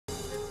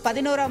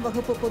11ஆம்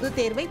வகுப்பு பொதுத்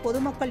தேர்வை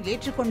பொதுமக்கள்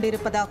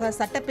ஏற்றுக்கொண்டிருப்பதாக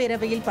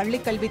சட்டப்பேரவையில்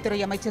பள்ளிக்கல்வித்துறை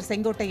அமைச்சர்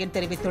செங்கோட்டையன்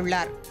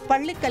தெரிவித்துள்ளார்.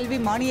 பள்ளிக்கல்வி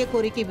மானிய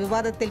கோரிக்கை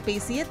விவாதத்தில்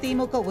பேசிய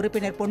திமுக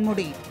உறுப்பினர்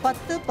பொன்முடி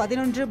 10,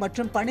 11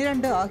 மற்றும்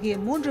 12 ஆகிய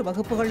 3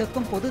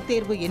 வகுப்புகளுக்கும் பொதுத்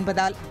தேர்வு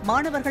என்பதால்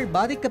மாணவர்கள்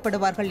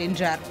பாதிக்கப்படுவார்கள்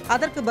என்றார்.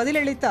 அதற்கு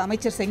பதிலளித்த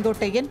அமைச்சர்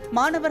செங்கோட்டையன்,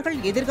 மாணவர்கள்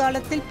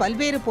எதிர்காலத்தில்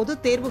பல்வேறு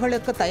பொதுத்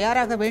தேர்வுகளுக்கு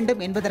தயாராக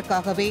வேண்டும்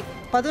என்பதற்காகவே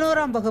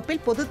 11ஆம்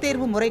வகுப்பில் பொதுத்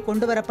தேர்வு முறை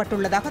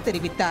கொண்டுவரப்பட்டுள்ளதாக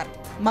தெரிவித்தார்.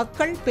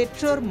 மக்கள்,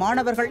 பெற்றோர்,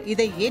 மாணவர்கள்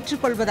இதை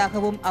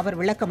ஏற்றுக்கொள்வதாகவும் அவர்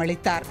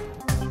விளக்கமளித்தார்.